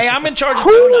it. Hey, I'm in charge of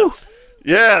donuts.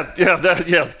 Yeah.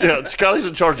 Scotty's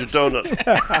in charge of donuns. We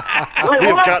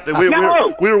have got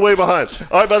to. We were way behind.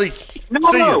 All right, buddy.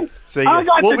 No. See you. See ya.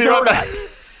 We'll be right back.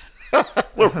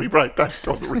 We'll be right back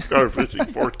on the Rickard Fishing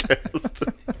Forecast.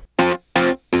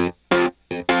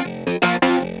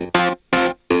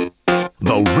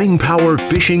 The Ring Power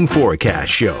Fishing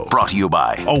Forecast Show. Brought to you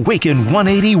by Awaken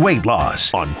 180 Weight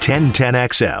Loss on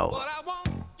 1010XL.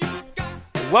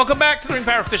 Welcome back to the Ring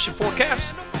Power Fishing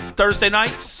Forecast. Thursday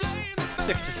nights,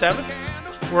 6 to 7.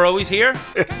 We're always here.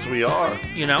 Yes, we are.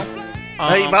 Hey,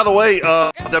 by the way,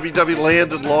 WW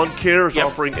Land and Lawn Care is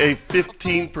offering a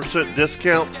 15%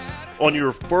 discount on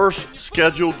your first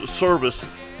scheduled service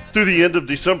through the end of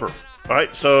December. All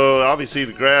right, so obviously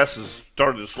the grass is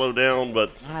starting to slow down,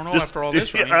 but I don't know after all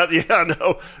this rain. I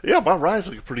know. Yeah, my rise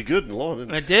looked pretty good in the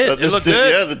lawn. It did. It looked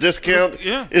good. Yeah, the discount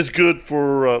is good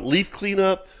for leaf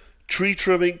cleanup, tree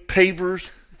trimming,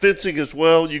 pavers, fencing as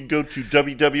well. You can go to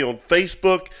WW on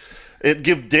Facebook and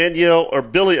give Danielle or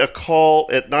Billy a call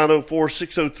at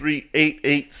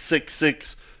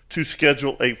 904-603-8866 to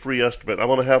schedule a free estimate. I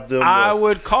want to have them. I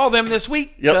would call them this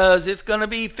week because it's going to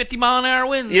be 50-mile-an-hour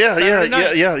winds. Yeah. There's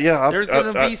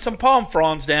going to be some palm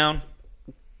fronds down.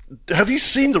 Have you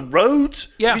seen the roads?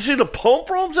 Yeah. Have you seen the palm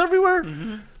fronds everywhere?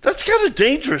 Mm-hmm. That's kind of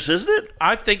dangerous, isn't it?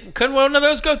 I think, couldn't one of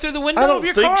those go through the window of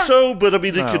your car? I don't think so, but I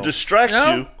mean, it could distract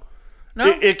you.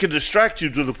 No. It can distract you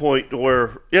to the point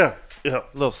where, a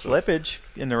little slippage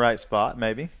in the right spot,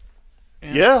 maybe.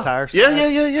 Yeah. Tire side.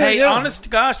 Hey, honest to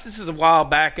gosh, this is a while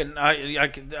back, and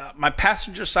my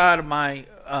passenger side of my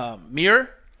mirror,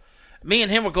 me and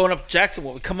him were going up to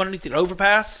Jacksonville. We come underneath the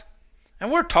overpass,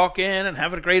 and we're talking and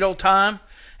having a great old time,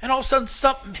 and all of a sudden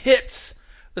something hits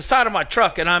the side of my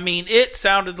truck, and I mean, it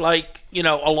sounded like, a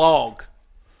log.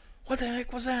 What the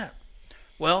heck was that?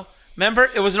 Well, remember,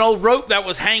 it was an old rope that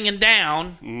was hanging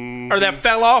down, or that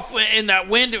fell off in that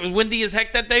wind. It was windy as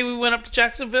heck that day we went up to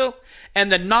Jacksonville, and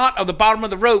the knot of the bottom of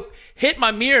the rope hit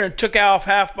my mirror and took off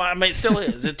it still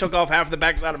is. It took off half of the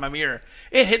backside of my mirror.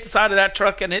 It hit the side of that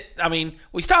truck, and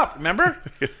we stopped, remember?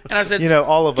 And I said,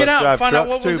 all of us drive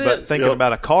trucks too, but this. thinking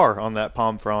about a car on that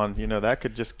palm frond, that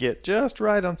could just get just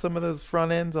right on some of those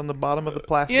front ends on the bottom of the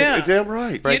plastic. Yeah. You're damn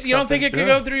right. You don't think it could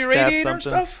go through your radiator and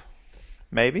stuff?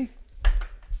 Maybe.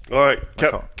 All right,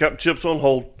 Captain Chip's on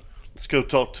hold. Let's go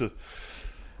talk to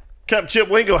Captain Chip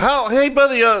Wingo. Hey,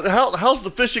 buddy, how's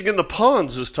the fishing in the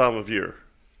ponds this time of year?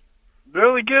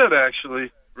 Really good,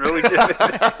 actually. Really good.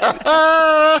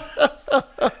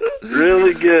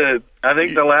 Really good. I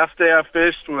think the last day I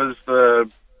fished was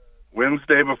the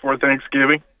Wednesday before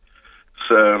Thanksgiving.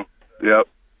 So, yep.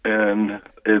 And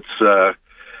it's,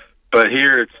 but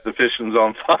here the fishing's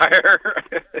on fire.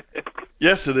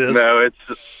 Yes, it is. No,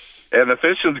 and the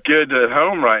fishing's good at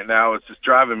home right now. It's just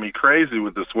driving me crazy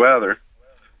with this weather.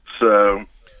 So,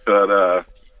 but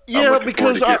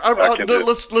because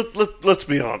let's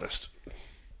be honest.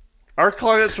 Our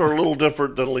clients are a little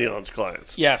different than Leon's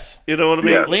clients. Yes. You know what I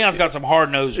mean? Yeah. Leon's got some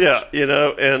hard noses. Yeah,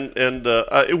 and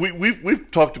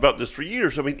we've talked about this for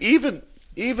years. I mean,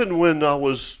 even when I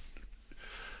was,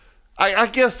 I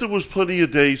guess there was plenty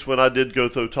of days when I did go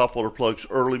throw topwater plugs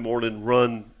early morning,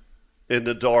 run in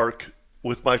the dark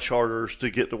with my charters to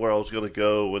get to where I was going to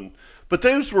go, but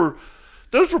those were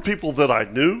people that I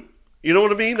knew. You know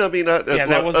what I mean?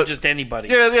 That wasn't just anybody.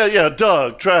 Yeah.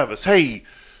 Doug, Travis, hey.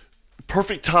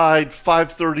 Perfect tide,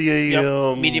 5:30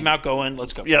 a.m. Yep. Medium outgoing.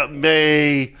 Let's go. Yeah,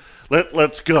 May.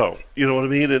 Let's go. You know what I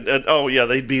mean? And oh yeah,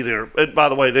 they'd be there. And by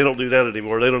the way, they don't do that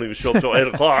anymore. They don't even show up till 8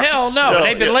 o'clock. Hell no.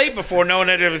 They've been late before, knowing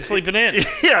that they've been sleeping in.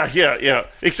 Yeah.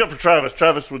 Except for Travis.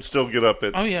 Travis would still get up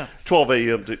at 12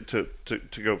 a.m. to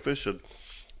go fishing.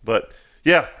 But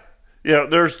yeah.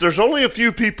 There's only a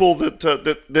few people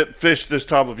that fish this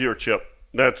time of year, Chip.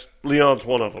 That's Leon's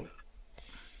one of them.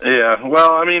 Yeah.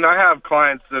 Well, I have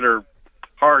clients that are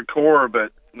hardcore,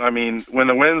 but when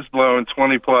the wind's blowing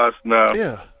 20 plus, no.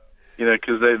 Yeah.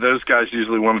 Because those guys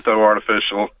usually want to throw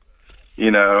artificial.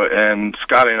 And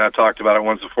Scotty and I talked about it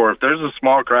once before. If there's a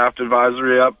small craft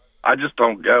advisory up, I just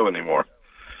don't go anymore.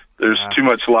 There's too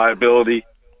much liability.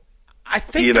 I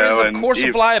think there is a course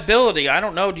of liability. I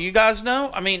don't know. Do you guys know?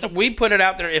 I mean, we put it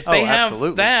out there. If they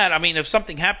have that, I mean, if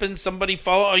something happens, somebody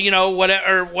follow,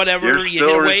 whatever, you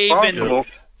hit a wave and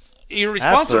you're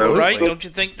responsible, right? Don't you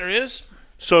think there is?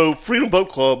 So Freedom Boat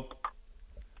Club,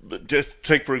 just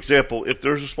take for example, if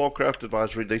there's a small craft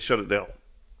advisory, they shut it down.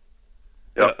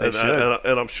 Yep,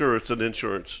 and I'm sure it's an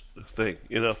insurance thing,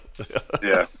 Yeah.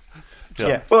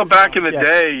 Yeah. Well, back in the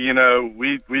day,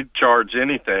 we'd charge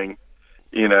anything,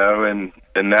 and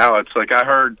now it's like I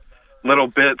heard little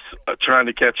bits trying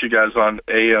to catch you guys on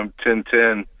AM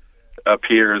 1010 up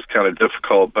here is kind of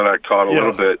difficult, but I caught a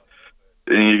little bit.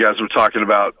 And you guys were talking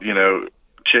about,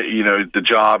 the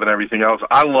job and everything else.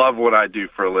 I love what I do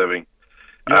for a living.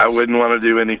 Yes. I wouldn't want to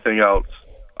do anything else,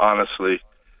 honestly,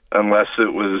 unless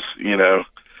it was,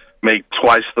 make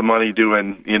twice the money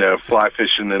doing, fly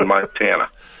fishing in Montana.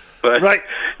 But, right.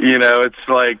 It's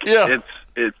like,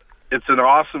 it's an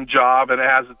awesome job, and it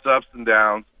has its ups and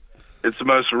downs. It's the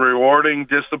most rewarding,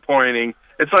 disappointing.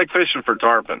 It's like fishing for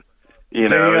tarpon.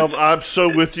 Damn, I'm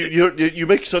so with you. You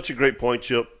make such a great point,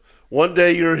 Chip. One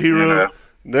day you're a hero.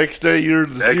 Next day you're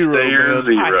the zero.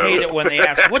 I hate it when they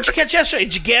ask, "What'd you catch yesterday?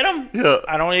 Did you get them?" Yeah.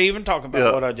 I don't even talk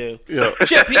about what I do. Yeah.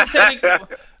 Chip, he said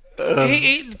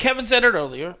Kevin said it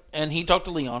earlier, and he talked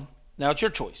to Leon. Now it's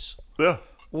your choice. Yeah.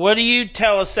 What do you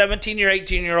tell a 17 or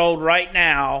 18-year-old right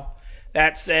now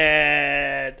that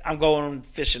said, "I'm going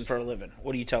fishing for a living"?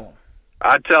 What do you tell him?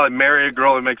 I'd tell him marry a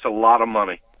girl who makes a lot of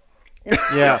money.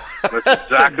 Yeah. That's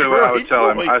exactly what I would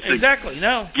tell him. I said, exactly,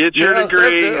 no. Get your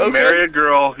degree and marry a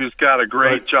girl who's got a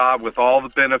great job with all the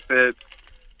benefits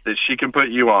that she can put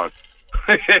you on.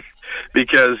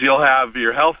 Because you'll have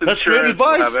your health insurance. That's great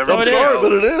advice. I'm sorry,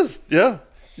 but it is. Yeah.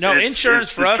 No,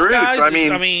 insurance for us guys,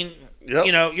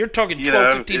 you're talking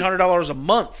 $1,200, $1,500 a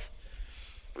month.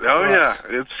 Oh, yeah.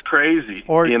 It's crazy.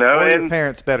 Or your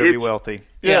parents better be wealthy.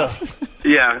 Yeah.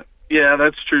 Yeah,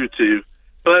 that's true, too.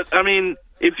 But,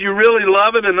 if you really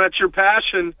love it and that's your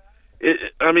passion,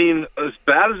 as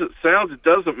bad as it sounds, it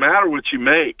doesn't matter what you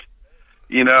make.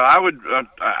 I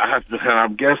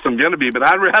guess I'm going to be, but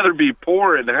I'd rather be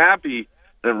poor and happy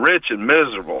than rich and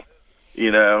miserable.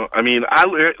 When I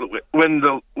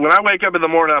wake up in the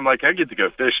morning, I'm like, I get to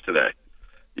go fish today.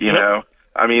 I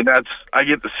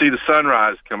get to see the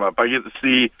sunrise come up. I get to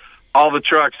see all the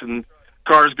trucks and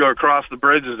cars go across the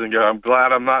bridges and go, I'm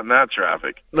glad I'm not in that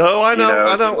traffic. No, I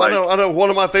know.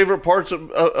 One of my favorite parts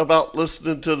about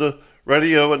listening to the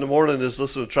radio in the morning is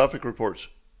listening to traffic reports.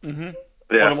 Mm-hmm.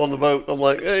 Yeah. When I'm on the boat, I'm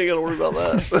like, hey, you got to worry about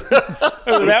that.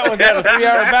 That one's got a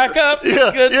 3-hour backup.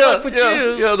 Good luck with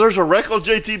you. Yeah, there's a wreck on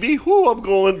JTB. Whoo, I'm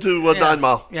going to 9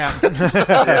 Mile. Yeah.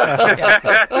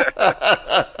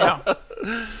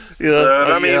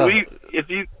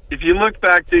 If you look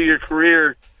back to your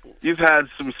career, you've had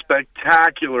some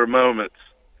spectacular moments.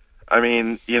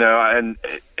 And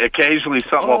occasionally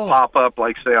something will pop up,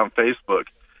 like, say, on Facebook,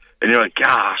 and you're like,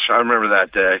 gosh, I remember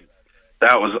that day.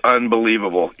 That was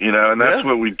unbelievable, and that's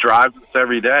what we drive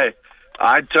every day.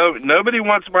 Nobody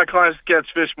wants my clients to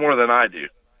catch fish more than I do.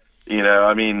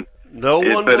 No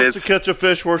one wants to catch a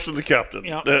fish worse than the captain.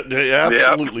 Yep.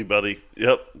 Absolutely, buddy.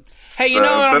 Yep. Hey,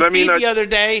 what on feed the other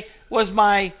day was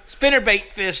my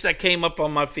spinnerbait fish that came up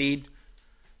on my feed.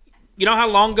 You know how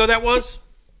long ago that was?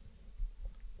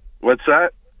 What's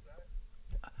that?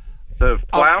 The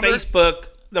flounder? On Facebook,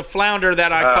 the flounder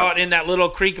that I caught in that little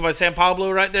creek by San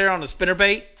Pablo right there on the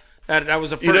spinnerbait. That was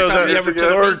the first time you ever took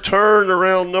third turn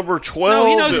around number 12. No,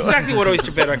 he knows exactly what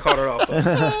oyster bed I caught it off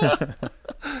of.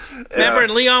 Remember,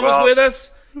 and Leon was with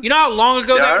us? You know how long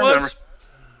ago that was? Remember.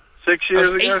 6 years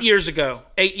ago? 8 years ago.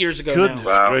 8 years ago Goodness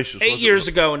now. gracious. 8 years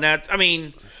ago,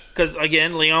 and because,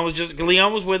 again, Leon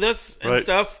was with us and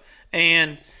stuff,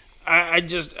 and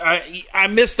I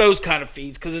miss those kind of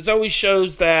feeds, because it always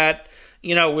shows that,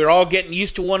 we're all getting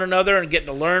used to one another and getting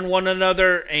to learn one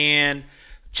another. And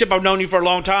Chip, I've known you for a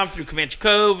long time through Comanche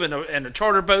Cove and a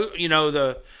charter boat,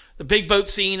 the big boat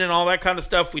scene and all that kind of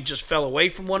stuff. We just fell away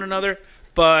from one another,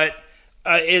 but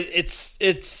it's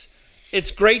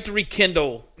great to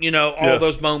rekindle, all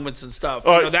those moments and stuff.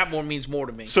 That means more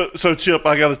to me. So Chip,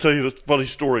 I got to tell you a funny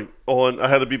story. I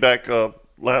had to be back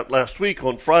last week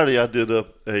on Friday. I did a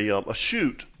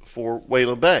shoot for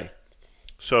Whalen Bay.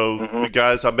 So the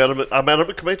guys, I met them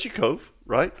at Comanche Cove,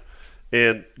 right?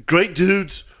 And great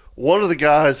dudes. One of the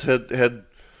guys had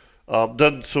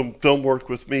done some film work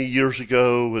with me years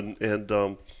ago,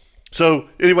 and so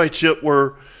anyway, Chip,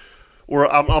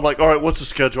 I'm like, all right, what's the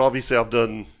schedule? Obviously, I've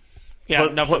done Yeah,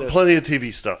 enough of this. Plenty of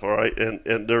TV stuff, all right?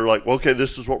 And they're like, well, okay,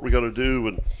 this is what we're going to do,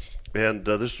 and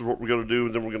this is what we're going to do,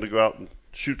 and then we're going to go out and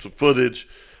shoot some footage.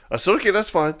 I said, okay, that's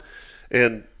fine.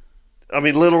 And, I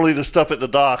mean, literally the stuff at the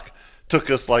dock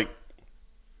took us like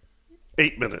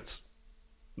 8 minutes.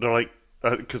 They're like,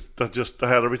 because I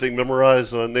had everything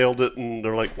memorized and I nailed it, and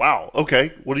they're like, wow,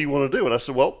 okay, what do you want to do? And I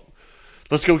said, well,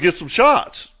 let's go get some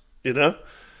shots, you know?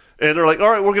 And they're like, all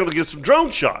right, we're going to get some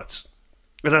drone shots.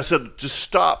 And I said, just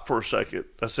stop for a second.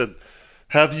 I said,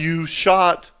 have you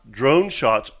shot drone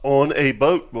shots on a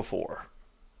boat before?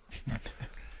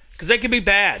 Because they can be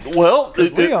bad. Well,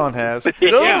 Leon has.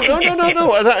 No.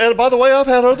 And by the way, I've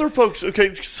had other folks.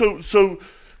 Okay, so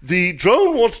the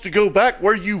drone wants to go back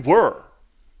where you were.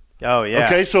 Oh, yeah.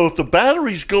 Okay, so if the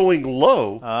battery's going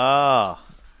low,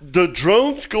 the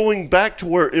drone's going back to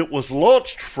where it was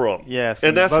launched from. Yes,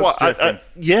 and that's why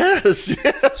yes.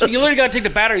 So you literally got to take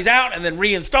the batteries out and then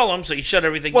reinstall them, so you shut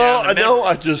everything down. Well, I know.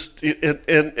 I just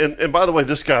and by the way,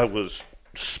 this guy was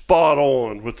spot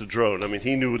on with the drone. I mean,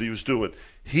 he knew what he was doing.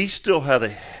 He still had a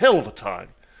hell of a time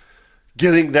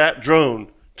getting that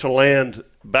drone to land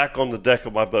back on the deck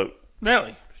of my boat.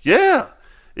 Really? Yeah,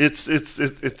 it's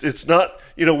not,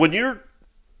 you know, when you're.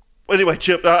 Anyway,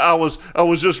 Chip, I was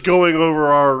just going over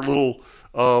our little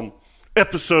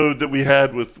episode that we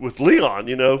had with Leon,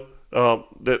 you know,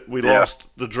 that we lost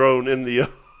the drone in the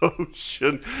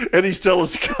ocean, and he's telling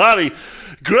Scotty,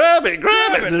 grab it.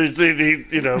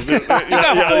 You know, you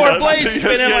got four blades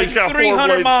spinning like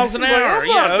 300 miles an hour.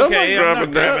 I'm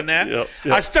not grabbing that. Yep.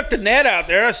 I stuck the net out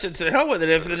there. I said, to hell with it.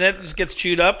 If the net just gets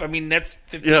chewed up, I mean, that's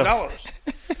 $15.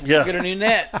 Yeah. Get a new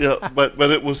net. Yeah, but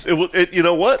it you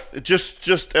know what? It just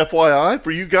FYI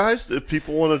for you guys, if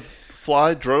people want to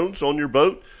fly drones on your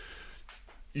boat,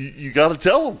 you got to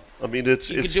tell them. I mean, you it's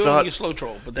can do it not when you slow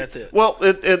troll, but that's it. Well,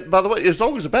 and by the way, as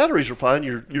long as the batteries are fine,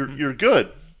 you're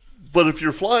good. But if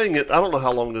you're flying it, I don't know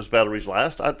how long those batteries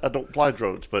last. I don't fly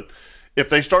drones, but if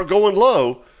they start going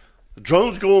low, the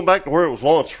drone's going back to where it was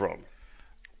launched from,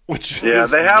 which is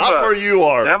they have not where you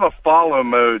are. They have a follow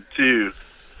mode too.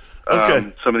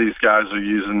 Okay. Some of these guys are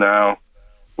using now,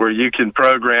 where you can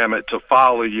program it to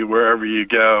follow you wherever you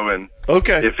go, and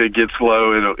if it gets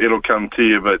low, it'll come to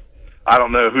you. But I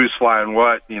don't know who's flying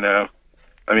what. You know,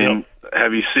 I mean,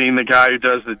 have you seen the guy who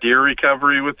does the deer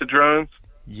recovery with the drones?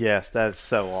 Yes, that is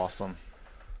so awesome.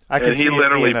 And he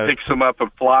literally picks them up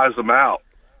and flies them out.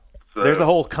 So there's a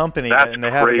whole company, and they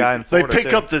have a guy in Florida. They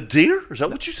pick up the deer? Is that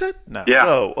what you said? No. Yeah.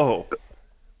 Oh.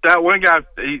 That one guy,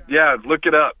 look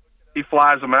it up. He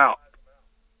flies them out.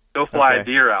 He'll fly a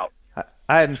deer out.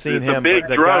 I hadn't seen him, but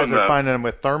the guys are finding them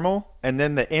with thermal, and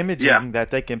then the imaging that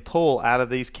they can pull out of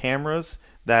these cameras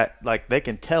that, like, they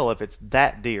can tell if it's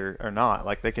that deer or not.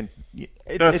 Like, they can.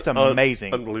 It's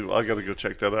amazing. Unbelievable. I got to go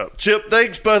check that out. Chip,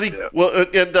 thanks, buddy. Yeah. Well,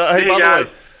 and hey, by the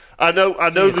way, I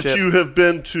know that you have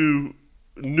been to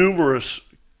numerous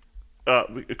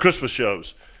Christmas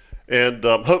shows, and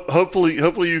hopefully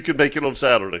you can make it on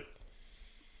Saturday.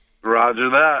 Roger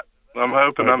that. I'm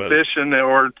hoping I'm fishing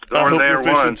or there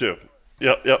one too.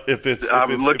 Yep.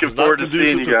 I'm looking forward to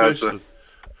seeing you guys. All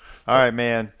right,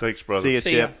 man. Thanks, brother. See you,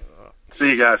 Chip.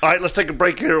 See you guys. All right, let's take a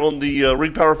break here on the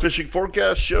Ring Power Fishing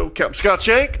Forecast Show. Captain Scott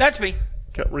Shank. That's me.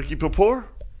 Captain Ricky Papour.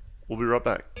 We'll be right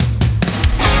back.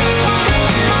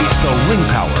 It's the Ring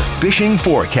Power Fishing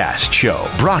Forecast Show,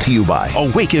 brought to you by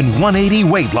Awaken 180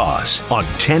 Weight Loss on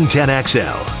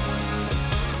 1010XL.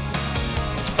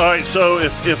 All right, so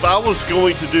if I was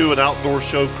going to do an outdoor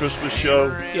show, Christmas show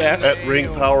at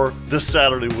Ring Power, this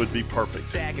Saturday would be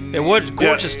perfect. It would.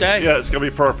 Gorgeous day. Yeah, it's going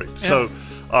to be perfect. Yeah. So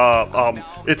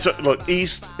it's look,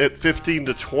 east at 15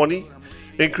 to 20,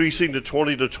 increasing to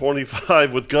 20 to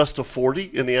 25 with gusts of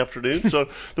 40 in the afternoon. So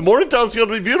the morning time's going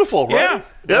to be beautiful, right?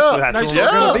 Yeah. Nice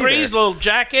little breeze, little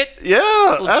jacket. Yeah,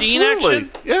 little absolutely. Jean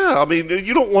action. Yeah, I mean,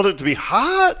 you don't want it to be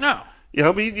hot. No. Yeah,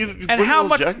 I mean, you and how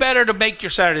much better to make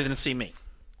your Saturday than see me?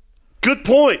 Good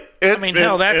point. And, I mean,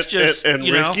 hell, that's just and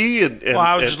you Ricky know. And well,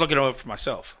 I was just looking over for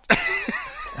myself.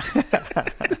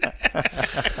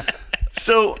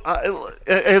 So,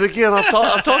 and again, I've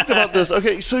talked about this.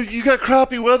 Okay, so you got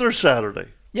crappy weather Saturday.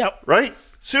 Yep. Right?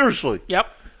 Seriously. Yep.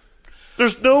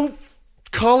 There's no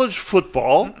college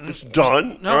football. Mm-mm. It's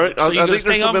done. No. All right? So you're going to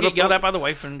stay home and get yelled at by the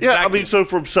wife. And I mean, so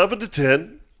from 7 to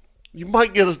 10, you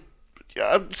might get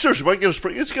seriously, you might get a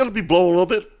spring. It's going to be blowing a little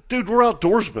bit. Dude, we're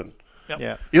outdoorsmen. Yep.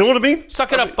 Yeah. You know what I mean?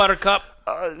 Suck it up, Buttercup.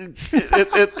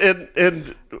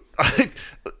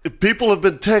 People have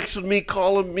been texting me,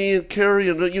 calling me, and Carrie,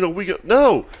 and we go.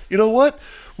 No, you know what?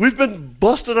 We've been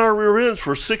busting our rear ends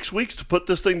for 6 weeks to put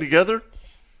this thing together.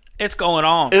 It's going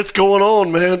on. It's going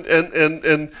on, man,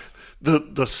 and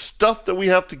the stuff that we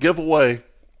have to give away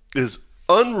is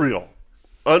unreal.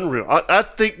 Unreal. I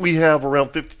think we have around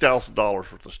 $50,000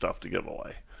 worth of stuff to give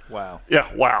away. Wow.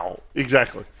 Yeah, wow.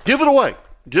 Exactly. Give it away.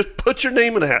 Just put your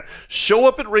name in the hat. Show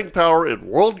up at Ring Power at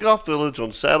World Golf Village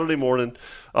on Saturday morning,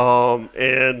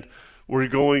 and we're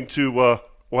going to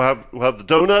we'll have the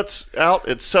donuts out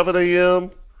at 7 a.m.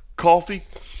 Coffee,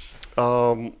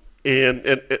 and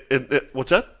what's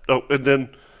that? Oh, and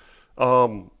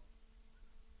then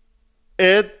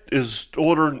Ed is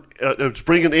ordering. It's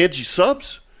bringing Angie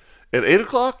subs at 8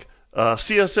 o'clock.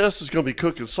 CSS is going to be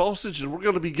cooking sausage, and we're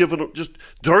going to be giving just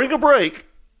during a break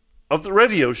of the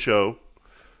radio show.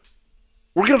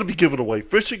 We're going to be giving away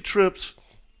fishing trips.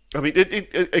 I mean,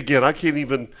 it again, I can't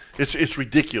even. It's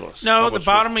ridiculous. No, the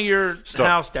bottom of your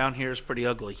house down here is pretty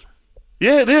ugly.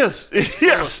 Yeah, it is.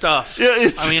 Full of stuff.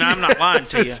 Yeah, I'm not lying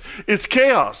to you. It's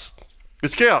chaos.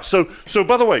 It's chaos. So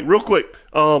by the way, real quick,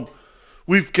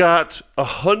 we've got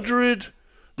 100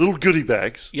 little goodie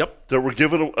bags. Yep. That we're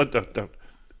giving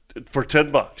for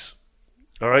 $10.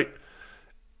 All right.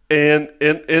 And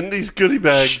in these goodie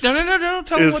bags, Shh, no, don't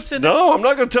tell me what's in it. No, I'm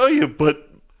not going to tell you.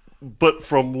 But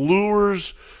from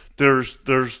lures, there's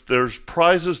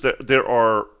prizes. There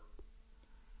are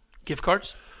gift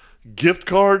cards.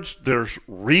 There's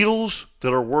reels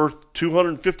that are worth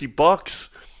 $250.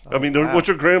 I mean, wow. what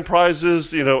your grand prize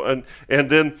is, and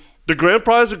then the grand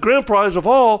prize of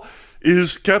all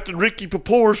is Captain Ricky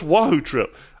Papour's Wahoo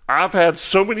trip. I've had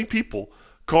so many people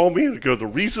call me and go, the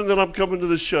reason that I'm coming to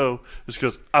this show is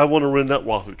because I want to win that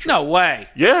Wahoo trip. No way.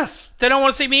 Yes. They don't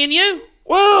want to see me and you?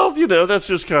 Well, that's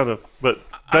just kind of, but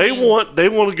they want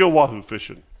to go Wahoo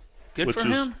fishing. Good for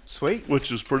him. Sweet.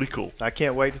 Which is pretty cool. I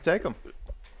can't wait to take them.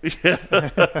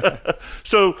 Yeah.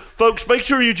 So, folks, make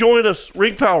sure you join us,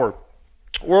 Ring Power,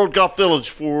 World Golf Village,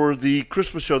 for the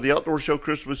Christmas show, the outdoor show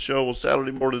Christmas show on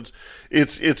Saturday mornings.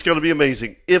 It's going to be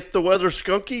amazing. If the weather's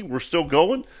skunky, we're still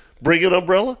going. Bring an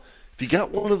umbrella. If you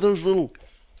got one of those little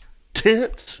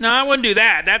tents. No, I wouldn't do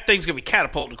that. That thing's going to be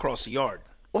catapulted across the yard.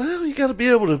 Well, you got to be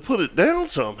able to put it down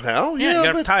somehow. Yeah, you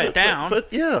got to tie it down. But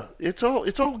yeah, it's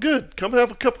all good. Come have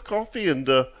a cup of coffee and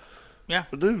yeah,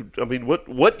 dude. I mean,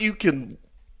 what you can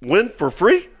win for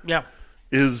free? Yeah,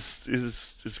 is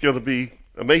going to be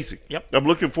amazing. Yep, I'm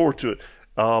looking forward to it.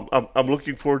 I'm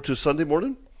looking forward to Sunday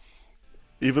morning,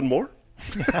 even more.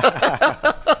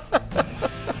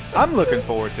 I'm looking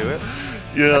forward to it.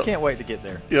 Yeah, I can't wait to get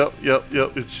there. Yep.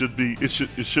 It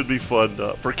should be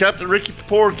fun. For Captain Ricky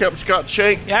Papour, Captain Scott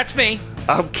Shank. That's me.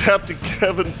 I'm Captain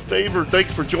Kevin Favor.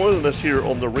 Thanks for joining us here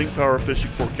on the Ring Power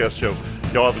Fishing Forecast Show.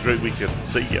 Y'all have a great weekend.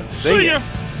 See ya. See ya.